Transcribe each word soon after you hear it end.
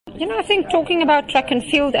I think talking about track and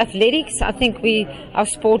field athletics, I think our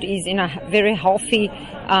sport is in a very healthy,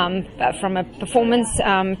 from a performance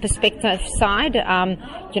perspective side.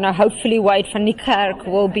 Hopefully Wade van Niekerk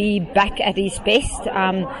will be back at his best.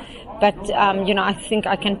 But I think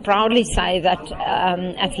I can proudly say that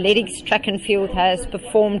athletics, track and field has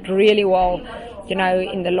performed really well,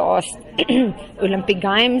 in the last Olympic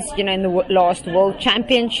Games, in the last World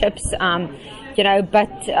Championships.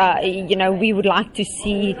 But we would like to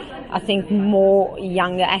see, I think, more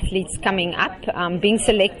younger athletes coming up, being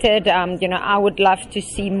selected. I would love to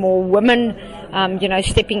see more women,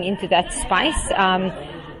 stepping into that space.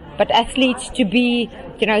 But athletes to be,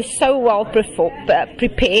 so well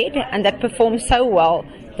prepared and that perform so well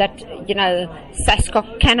that,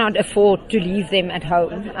 SASCOC cannot afford to leave them at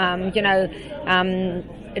home.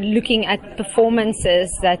 Looking at performances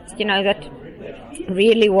that, that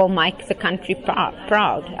really will make the country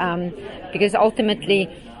proud, because ultimately,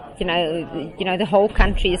 the whole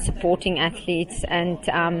country is supporting athletes, and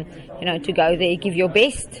to go there, give your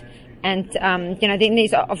best, and then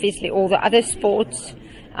there's obviously all the other sports,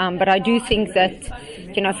 but I do think that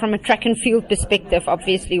from a track and field perspective,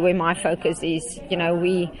 obviously where my focus is,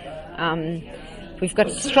 we've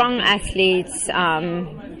got strong athletes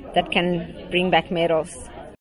that can bring back medals.